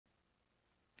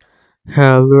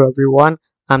Hello everyone,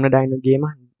 I'm the Dino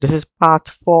Gamer. This is part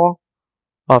 4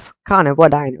 of Carnivore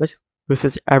Dinos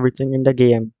versus everything in the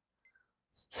game.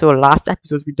 So last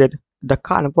episode we did the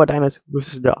Carnivore Dinos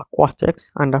versus the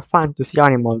aquatics and the fantasy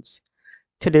animals.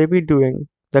 Today we're doing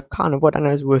the Carnivore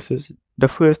Dinos versus the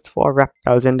first 4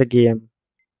 reptiles in the game.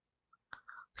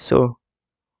 So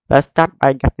let's start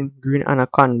by getting green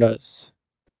anacondas.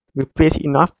 We place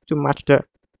enough to match the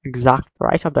exact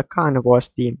price of the carnivores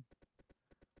team.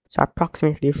 So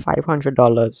approximately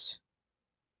 $500.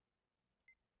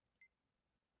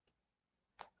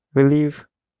 Believe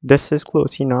this is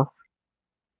close enough.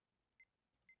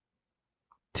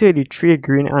 33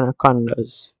 green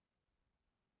anacondas.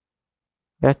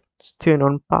 Let's turn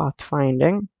on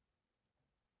pathfinding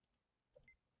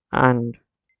and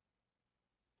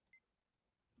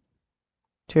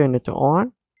turn it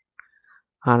on,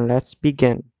 and let's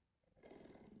begin.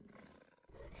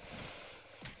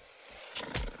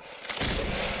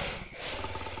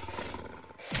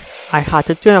 I had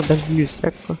to turn up the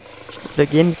music of the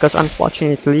game because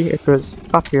unfortunately it was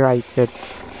copyrighted,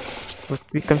 but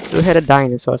we can still hear the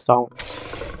dinosaur sounds.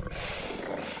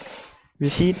 You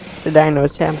see the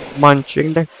dinos here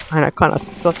munching the anacondas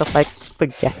sort of like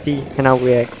spaghetti in a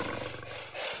way.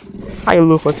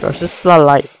 Hylophosphorus is still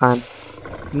alive, and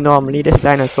normally this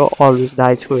dinosaur always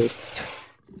dies first.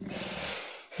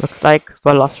 Looks like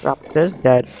Velociraptor is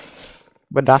dead,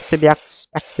 but that's to be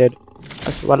expected,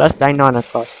 as well as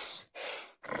Deinonychus.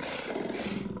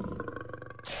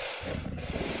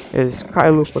 Is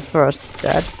Cryolophosaurus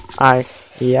dead?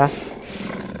 Yes.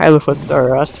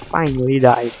 Cryolophosaurus finally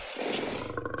died.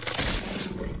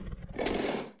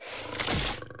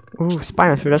 Ooh,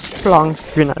 Spinosaurus flung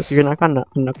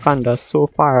Anaconda so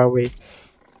far away.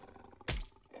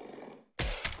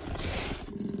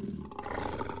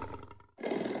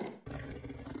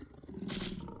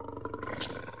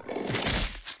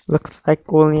 Looks like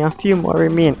only a few more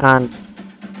remain, and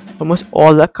almost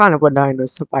all the carnivore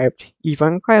dinos survived,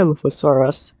 even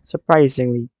Cryolophosaurus,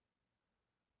 surprisingly.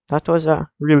 That was a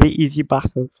really easy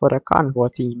battle for the carnivore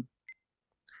team.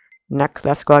 Next,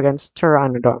 let's go against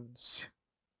pteranodons.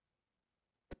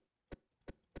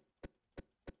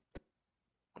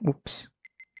 Oops.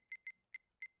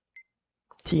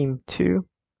 Team 2,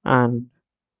 and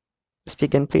let's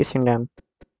begin placing them.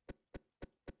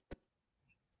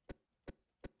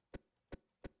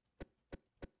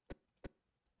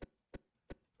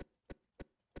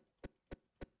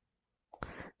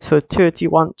 So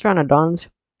 31 pteranodons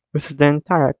versus the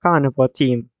entire carnivore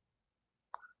team.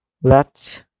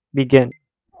 Let's begin.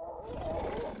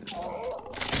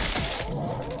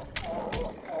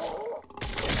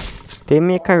 They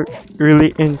make a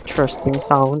really interesting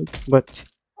sound, but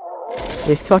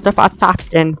they sort of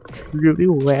attack in really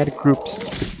weird groups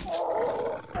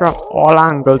from all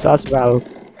angles as well.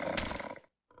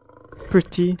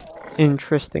 Pretty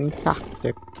interesting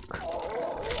tactic.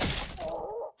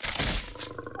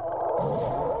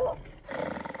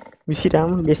 We see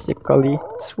them basically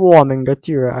swarming the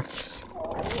T-Rex.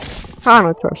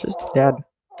 Carnotaurus is dead,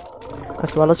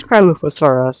 as well as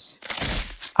Cryolophosaurus.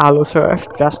 Allosaurus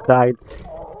just died.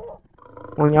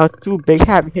 Only our 2 big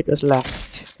heavy hitters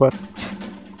left, but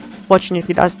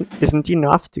fortunately that isn't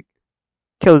enough to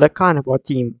kill the carnivore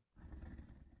team.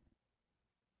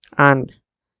 And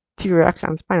T-Rex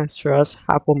and Spinosaurus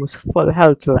have almost full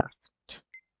health left.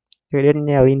 They did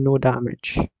nearly no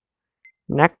damage.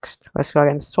 Next, let's go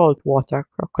against saltwater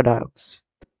crocodiles.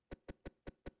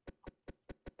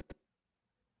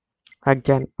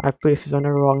 Again, I placed this on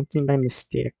the wrong team by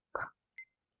mistake.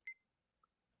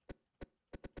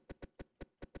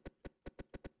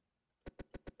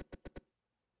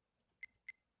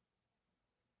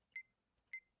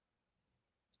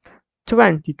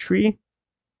 "23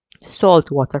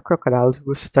 saltwater crocodiles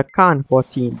versus the carnivore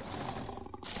team.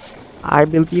 I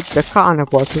believe the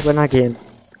carnivores will win again,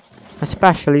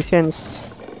 especially since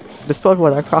the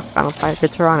saltwater croc can't fight the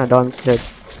pteranodons did.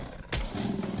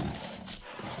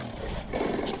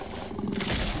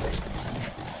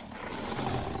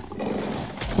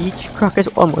 Each croc is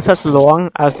almost as long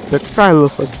as the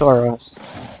Cryolophosaurus,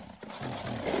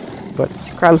 but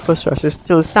Cryolophosaurus is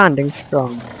still standing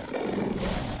strong.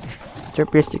 They're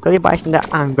basically biting the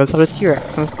angles of the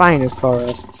T-Rex and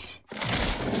Spinosaurus.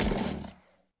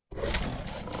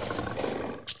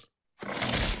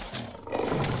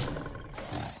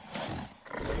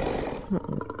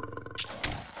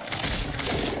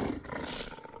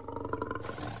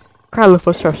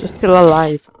 Cryolophosaurus is still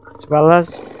alive, as well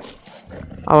as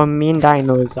our main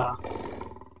dinos are.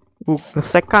 Ooh,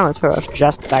 looks like Carnotaurus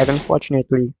just died,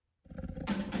 unfortunately.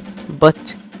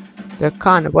 But the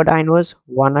carnivore dinos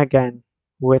won again.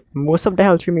 with most of the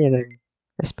health remaining,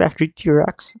 especially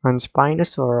T-Rex and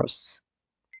Spinosaurus.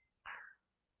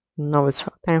 Now it's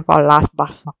time for our last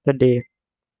battle of the day.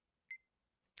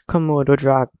 Komodo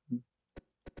Dragon.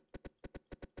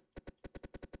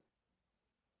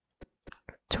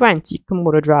 20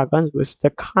 Komodo Dragons versus the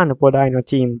Carnivore Dino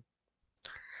team.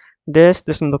 This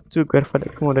doesn't look too good for the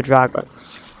Komodo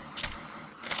Dragons.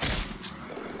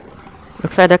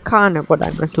 Looks like the Carnivore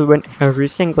Dinos will win every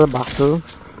single battle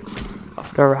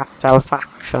of the reptile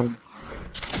faction.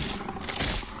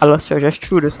 Allosaurus just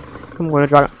threw this Komodo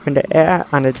Dragon in the air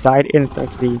and it died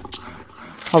instantly.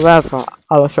 However,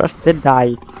 Allosaurus did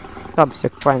die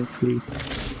subsequently.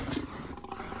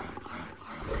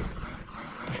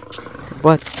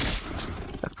 But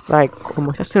looks like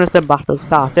almost as soon as the battle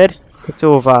started, it's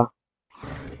over.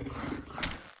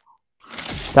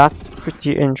 That's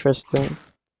pretty interesting.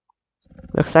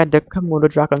 Looks like the Komodo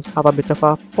dragons have a bit of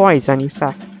a poison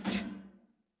effect,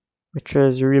 which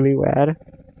is really weird,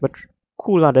 but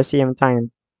cool at the same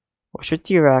time. Watch your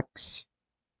T-Rex.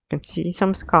 You can see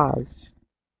some scars.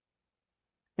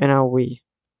 In a way.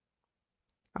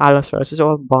 Allosaurus is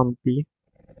all bumpy.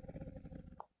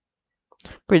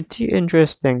 Pretty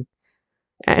interesting.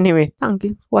 Anyway, thank you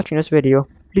for watching this video.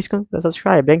 Please consider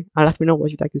subscribing and let me know what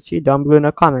you'd like to see down below in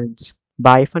the comments.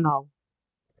 Bye for now.